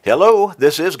Hello,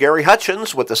 this is Gary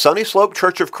Hutchins with the Sunny Slope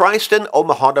Church of Christ in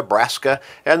Omaha, Nebraska,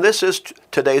 and this is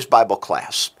today's Bible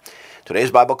class. Today's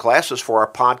Bible class is for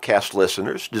our podcast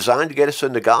listeners, designed to get us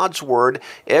into God's Word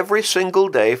every single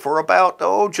day for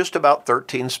just about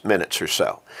 13 minutes or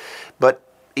so. But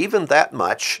even that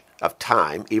much of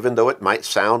time, even though it might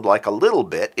sound like a little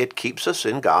bit, it keeps us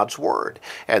in God's Word,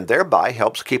 and thereby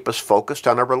helps keep us focused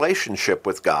on our relationship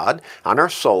with God, on our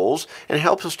souls, and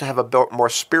helps us to have a more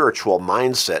spiritual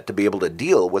mindset to be able to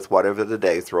deal with whatever the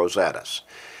day throws at us.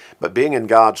 But being in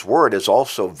God's Word is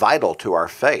also vital to our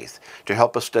faith, to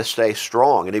help us to stay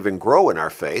strong and even grow in our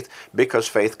faith, because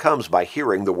faith comes by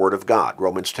hearing the Word of God,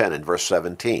 Romans 10 and verse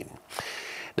 17.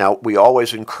 Now, we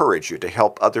always encourage you to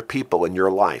help other people in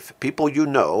your life, people you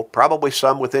know, probably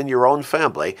some within your own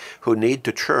family, who need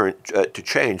to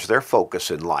change their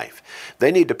focus in life. They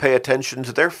need to pay attention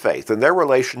to their faith and their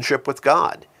relationship with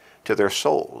God, to their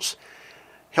souls.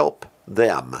 Help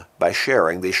them by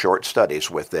sharing these short studies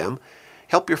with them.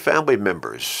 Help your family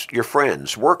members, your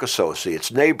friends, work associates,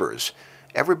 neighbors,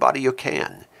 everybody you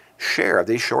can. Share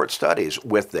these short studies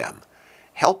with them.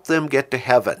 Help them get to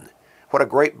heaven. What a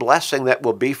great blessing that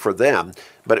will be for them,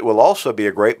 but it will also be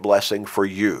a great blessing for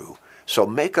you. So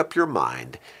make up your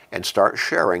mind and start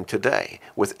sharing today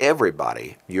with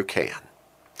everybody you can.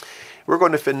 We're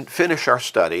going to finish our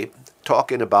study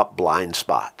talking about blind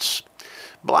spots.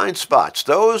 Blind spots,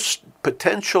 those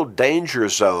potential danger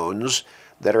zones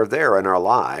that are there in our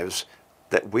lives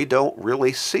that we don't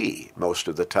really see most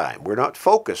of the time. We're not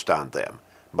focused on them,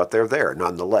 but they're there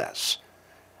nonetheless.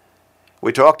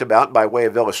 We talked about, by way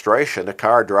of illustration, a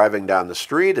car driving down the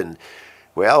street and,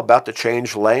 about to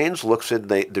change lanes,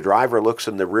 the driver looks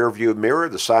in the rear view mirror,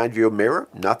 the side view mirror,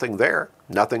 nothing there,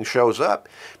 nothing shows up.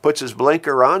 Puts his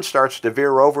blinker on, starts to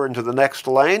veer over into the next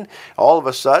lane. All of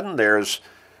a sudden, there's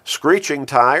screeching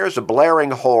tires, a blaring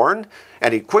horn,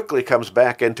 and he quickly comes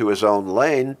back into his own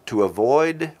lane to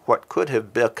avoid what could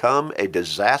have become a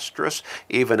disastrous,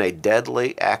 even a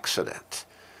deadly accident.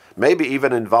 Maybe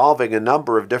even involving a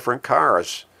number of different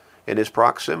cars in his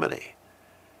proximity.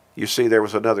 You see, there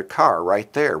was another car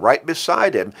right there, right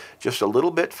beside him, just a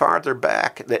little bit farther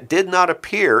back, that did not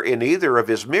appear in either of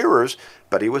his mirrors,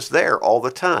 but he was there all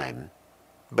the time.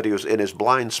 But he was in his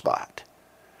blind spot.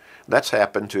 That's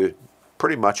happened to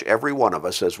pretty much every one of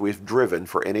us as we've driven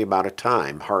for any amount of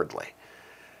time, hardly.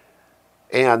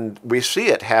 And we see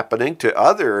it happening to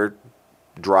other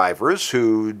drivers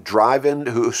who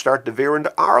start to veer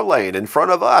into our lane in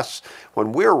front of us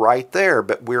when we're right there,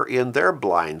 but we're in their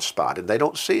blind spot and they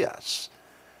don't see us.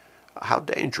 How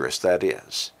dangerous that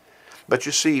is. But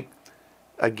you see,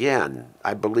 again,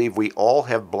 I believe we all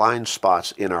have blind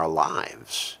spots in our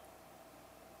lives.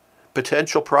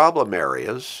 Potential problem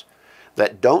areas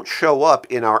that don't show up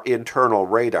in our internal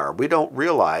radar. We don't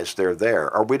realize they're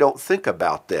there, or we don't think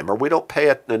about them, or we don't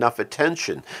pay enough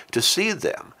attention to see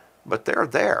them. But they're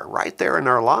there, right there in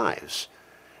our lives.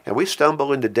 And we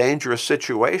stumble into dangerous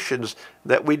situations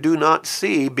that we do not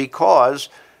see because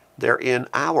they're in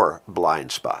our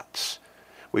blind spots.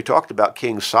 We talked about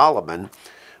King Solomon,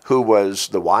 who was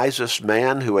the wisest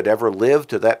man who had ever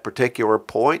lived to that particular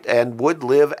point and would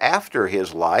live after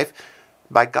his life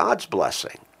by God's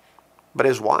blessing. But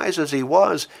as wise as he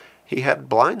was, he had a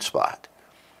blind spot.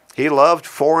 He loved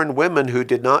foreign women who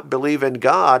did not believe in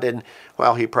God, and,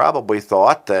 he probably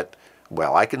thought that,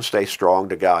 I can stay strong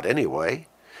to God anyway.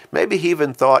 Maybe he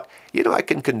even thought, I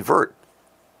can convert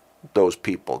those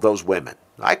people, those women.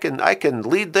 I can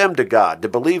lead them to God, to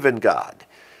believe in God.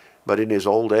 But in his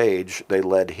old age, they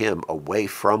led him away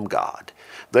from God.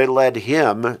 They led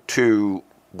him to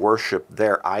worship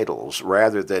their idols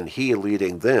rather than he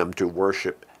leading them to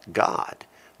worship God,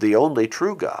 the only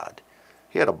true God.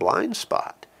 He had a blind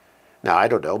spot. Now, I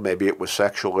don't know, maybe it was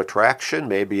sexual attraction,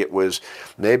 maybe it was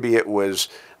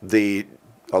the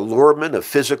allurement of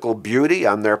physical beauty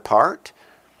on their part,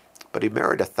 but he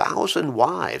married 1,000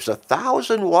 wives,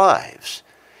 1,000 wives.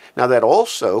 Now, that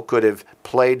also could have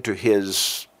played to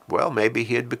his, maybe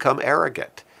he had become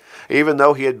arrogant. Even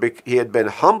though he had been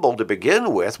humble to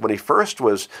begin with when he first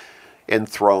was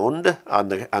enthroned on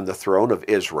the throne of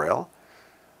Israel,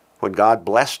 when God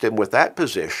blessed him with that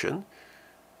position,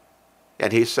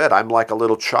 and he said, I'm like a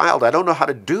little child. I don't know how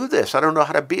to do this. I don't know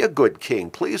how to be a good king.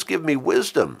 Please give me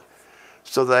wisdom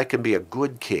so that I can be a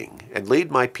good king and lead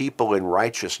my people in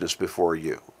righteousness before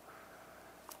you.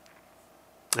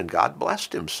 And God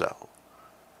blessed him so.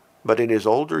 But in his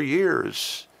older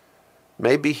years,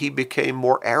 maybe he became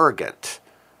more arrogant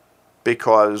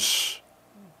because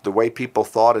the way people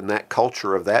thought in that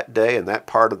culture of that day and that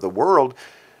part of the world,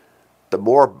 the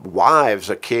more wives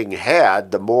a king had,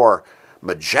 the more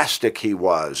majestic he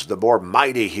was, the more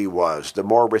mighty he was, the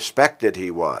more respected he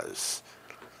was.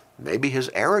 Maybe his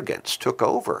arrogance took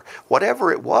over.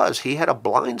 Whatever it was, he had a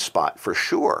blind spot for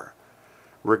sure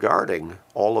regarding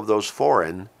all of those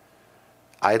foreign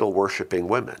idol-worshiping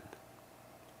women.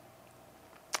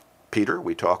 Peter,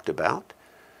 we talked about.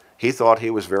 He thought he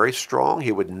was very strong.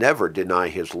 He would never deny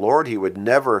his Lord. He would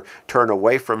never turn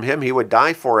away from him. He would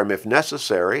die for him if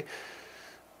necessary.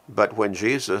 But when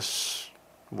Jesus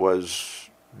was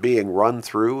being run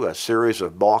through a series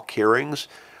of mock hearings,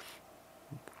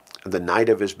 the night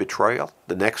of his betrayal,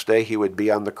 the next day he would be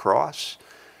on the cross,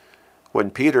 when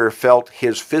Peter felt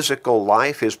his physical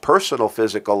life, his personal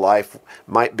physical life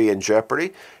might be in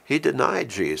jeopardy, he denied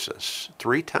Jesus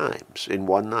 3 times in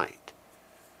one night.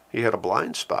 He had a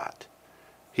blind spot.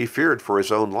 He feared for his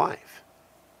own life.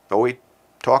 Oh, he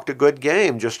talked a good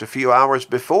game just a few hours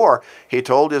before. He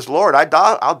told his Lord,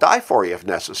 I'll die for you if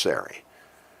necessary.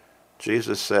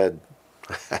 Jesus said,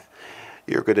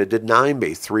 you're going to deny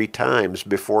me 3 times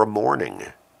before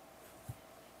morning.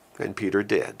 And Peter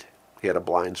did. He had a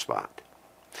blind spot.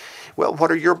 Well,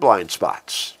 what are your blind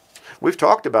spots? We've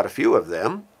talked about a few of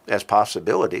them as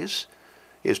possibilities.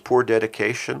 Is poor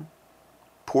dedication,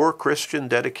 poor Christian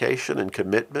dedication and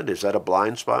commitment, is that a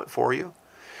blind spot for you?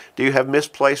 Do you have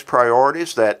misplaced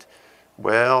priorities that,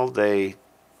 well, they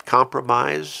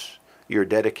compromise your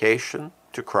dedication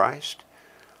to Christ?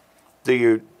 Do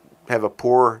you have a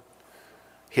poor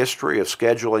history of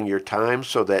scheduling your time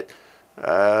so that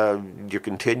you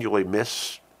continually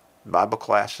miss Bible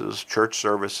classes, church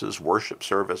services, worship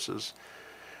services?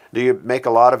 Do you make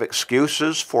a lot of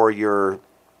excuses for your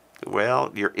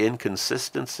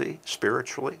inconsistency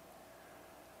spiritually?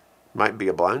 Might be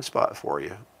a blind spot for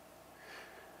you.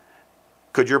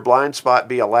 Could your blind spot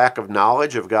be a lack of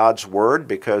knowledge of God's Word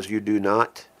because you do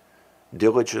not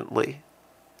diligently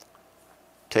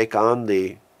take on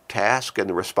the task and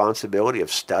the responsibility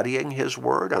of studying His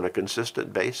Word on a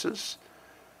consistent basis?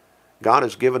 God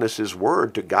has given us His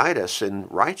Word to guide us in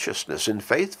righteousness, in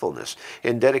faithfulness,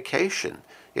 in dedication,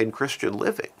 in Christian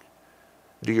living.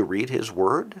 Do you read His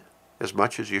Word as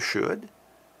much as you should?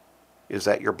 Is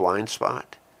that your blind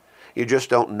spot? You just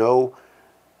don't know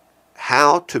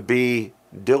how to be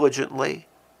diligently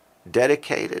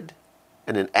dedicated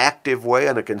in an active way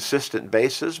on a consistent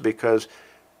basis because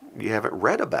you haven't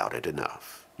read about it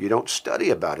enough. You don't study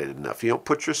about it enough. You don't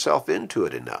put yourself into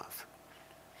it enough.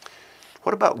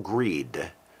 What about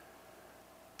greed?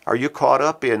 Are you caught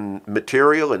up in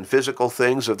material and physical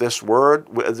things of this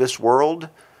world,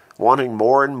 wanting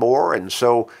more and more, and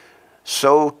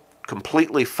so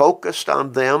completely focused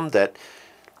on them that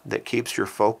keeps your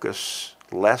focus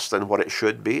less than what it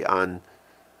should be on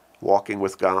walking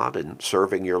with God and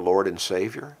serving your Lord and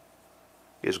Savior?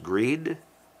 Is greed,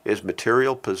 is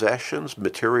material possessions,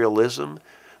 materialism,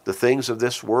 the things of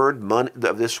this world,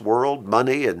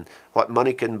 money and what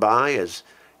money can buy, is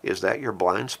that your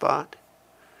blind spot?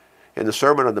 In the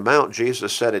Sermon on the Mount,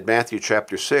 Jesus said in Matthew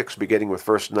chapter 6, beginning with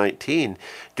verse 19,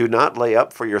 "Do not lay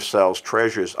up for yourselves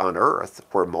treasures on earth,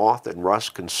 where moth and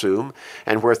rust consume,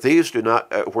 and where thieves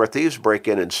break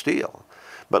in and steal.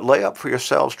 But lay up for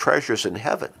yourselves treasures in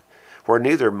heaven, where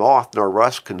neither moth nor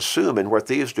rust consume, and where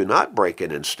thieves do not break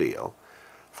in and steal.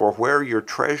 For where your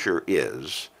treasure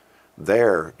is,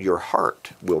 there your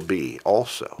heart will be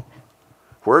also."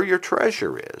 Where your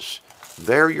treasure is,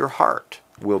 there your heart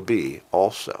will be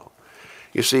also.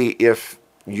 You see, if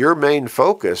your main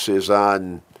focus is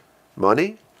on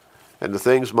money and the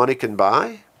things money can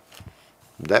buy,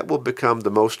 that will become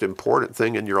the most important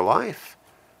thing in your life.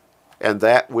 And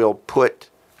that will put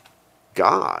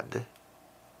God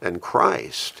and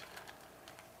Christ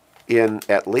in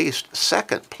at least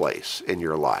second place in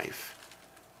your life,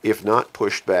 if not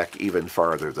pushed back even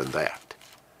farther than that.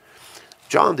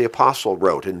 John the Apostle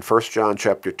wrote in 1 John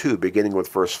chapter 2, beginning with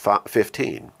verse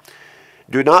 15,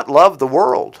 "Do not love the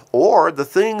world or the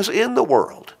things in the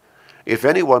world. If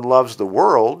anyone loves the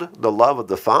world, the love of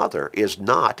the Father is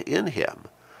not in him.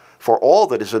 For all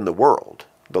that is in the world,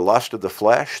 the lust of the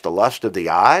flesh, the lust of the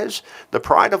eyes, the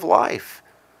pride of life,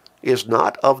 is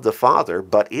not of the Father,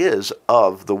 but is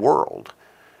of the world.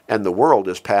 And the world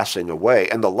is passing away,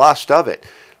 and the lust of it.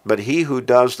 But he who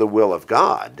does the will of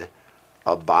God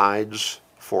abides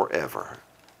forever."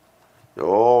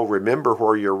 Oh, remember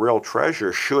where your real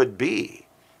treasure should be.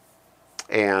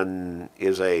 And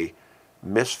is a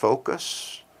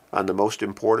misfocus on the most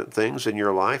important things in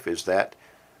your life, is that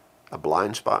a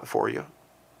blind spot for you?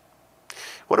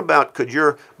 What about, could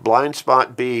your blind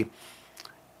spot be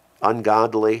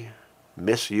ungodly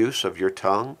misuse of your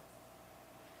tongue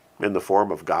in the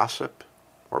form of gossip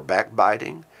or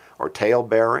backbiting or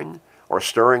tale-bearing or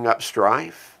stirring up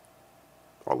strife,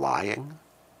 or lying?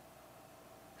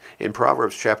 In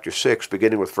Proverbs chapter 6,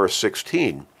 beginning with verse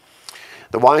 16,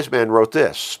 the wise man wrote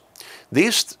this: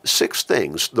 "These 6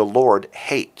 things the Lord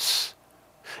hates.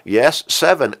 Yes,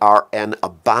 7 are an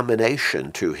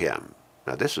abomination to him."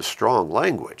 Now this is strong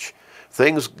language.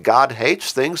 Things God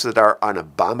hates, things that are an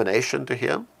abomination to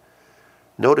him.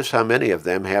 Notice how many of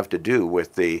them have to do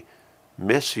with the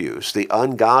misuse, the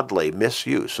ungodly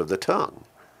misuse of the tongue.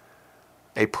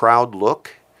 A proud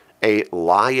look, a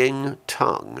lying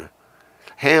tongue,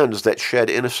 hands that shed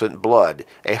innocent blood,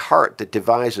 a heart that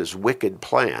devises wicked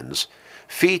plans,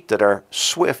 feet that are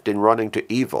swift in running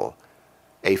to evil,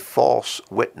 a false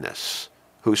witness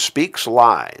who speaks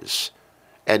lies,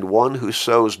 and one who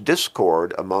sows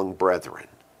discord among brethren.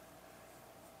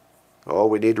 Oh,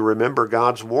 we need to remember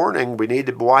God's warning. We need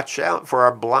to watch out for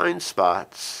our blind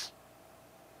spots.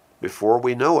 Before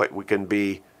we know it, we can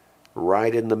be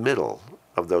right in the middle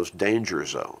of those danger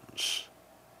zones.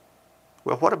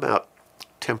 Well, what about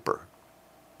temper?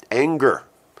 Anger,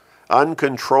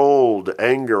 uncontrolled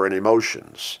anger and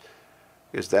emotions.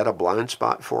 Is that a blind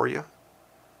spot for you?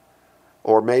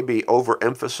 Or maybe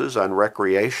overemphasis on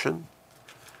recreation,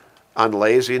 on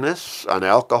laziness, on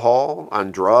alcohol,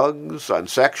 on drugs, on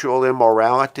sexual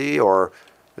immorality,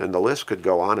 and the list could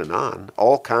go on and on.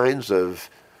 All kinds of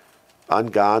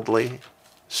ungodly,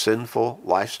 sinful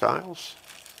lifestyles.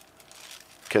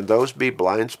 Can those be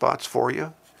blind spots for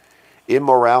you?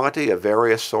 Immorality of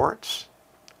various sorts,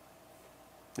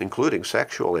 including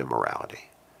sexual immorality.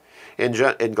 In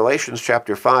Galatians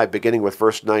chapter 5, beginning with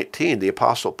verse 19, the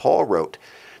Apostle Paul wrote,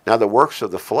 "Now the works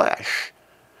of the flesh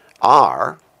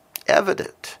are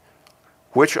evident,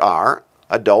 which are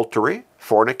adultery,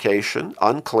 fornication,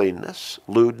 uncleanness,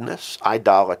 lewdness,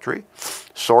 idolatry,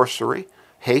 sorcery,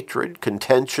 hatred,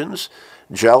 contentions,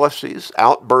 jealousies,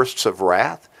 outbursts of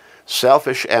wrath,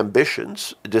 selfish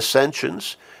ambitions,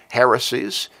 dissensions,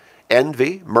 heresies,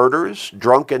 envy, murders,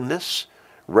 drunkenness,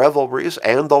 revelries,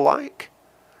 and the like,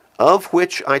 of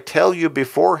which I tell you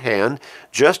beforehand,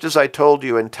 just as I told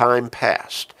you in time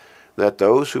past, that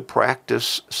those who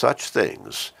practice such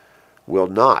things will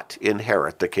not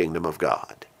inherit the kingdom of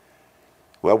God."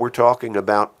 Well, we're talking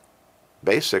about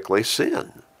basically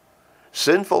sin.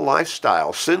 Sinful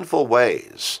lifestyle, sinful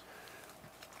ways.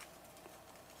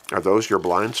 Are those your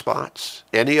blind spots?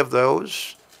 Any of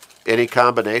those? Any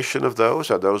combination of those?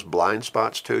 Are those blind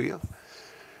spots to you?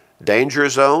 Danger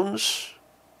zones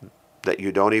that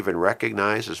you don't even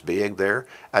recognize as being there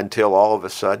until all of a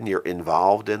sudden you're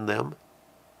involved in them?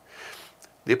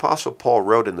 The Apostle Paul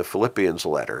wrote in the Philippians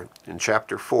letter in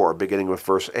chapter 4, beginning with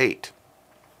verse 8,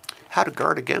 how to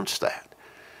guard against that.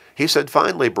 He said,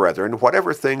 "Finally, brethren,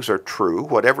 whatever things are true,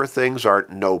 whatever things are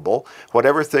noble,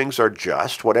 whatever things are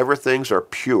just, whatever things are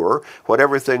pure,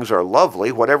 whatever things are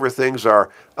lovely, whatever things are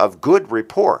of good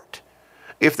report,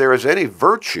 if there is any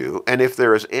virtue, and if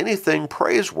there is anything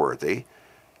praiseworthy,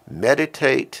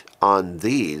 meditate on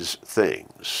these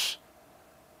things.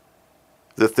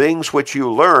 The things which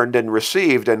you learned and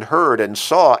received and heard and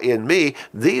saw in me,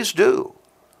 these do,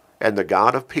 and the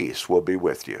God of peace will be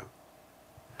with you."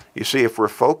 You see, if we're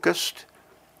focused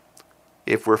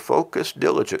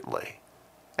diligently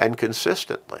and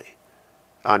consistently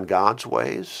on God's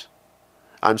ways,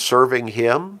 on serving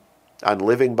Him, on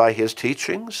living by His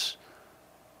teachings,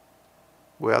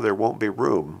 well, there won't be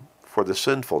room for the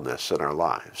sinfulness in our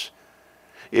lives.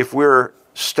 If we're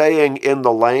staying in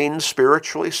the lane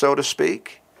spiritually, so to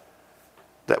speak,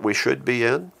 that we should be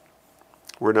in,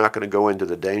 we're not going to go into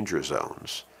the danger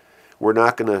zones. We're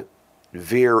not going to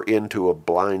veer into a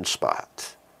blind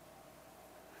spot.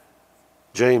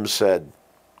 James said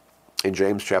in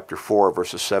James chapter 4,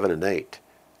 verses 7 and 8,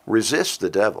 "Resist the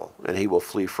devil, and he will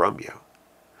flee from you.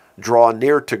 Draw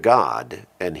near to God,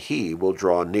 and He will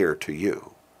draw near to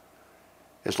you."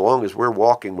 As long as we're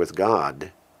walking with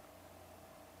God,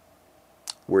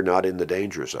 we're not in the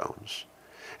danger zones.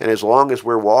 And as long as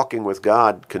we're walking with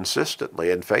God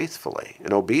consistently and faithfully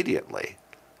and obediently,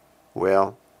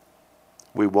 well,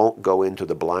 we won't go into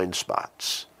the blind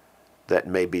spots that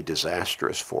may be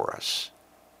disastrous for us,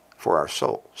 for our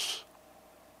souls.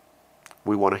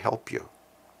 We want to help you.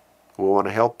 We want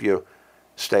to help you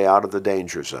stay out of the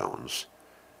danger zones.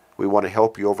 We want to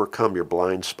help you overcome your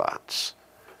blind spots.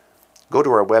 Go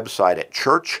to our website at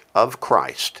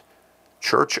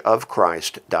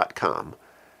churchofchrist.com.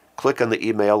 Click on the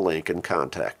email link and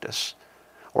contact us.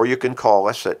 Or you can call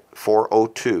us at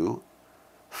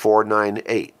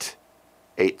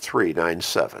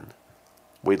 402-498-8397.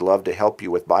 We'd love to help you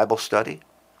with Bible study.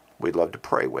 We'd love to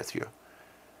pray with you.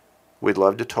 We'd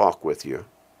love to talk with you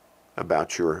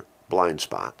about your blind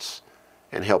spots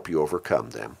and help you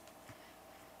overcome them.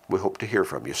 We hope to hear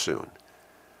from you soon.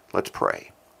 Let's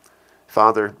pray.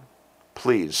 Father,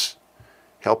 please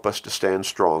help us to stand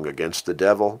strong against the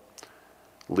devil,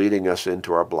 leading us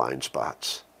into our blind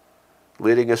spots,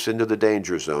 leading us into the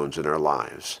danger zones in our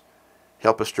lives.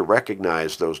 Help us to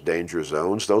recognize those danger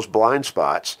zones, those blind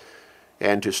spots,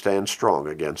 and to stand strong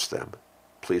against them.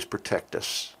 Please protect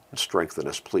us and strengthen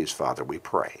us, please, Father, we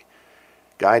pray.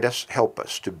 Guide us, help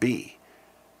us to be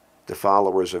the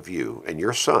followers of you and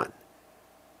your Son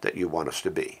that you want us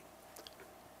to be.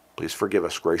 Please forgive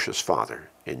us, gracious Father.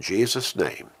 In Jesus'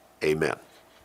 name, amen.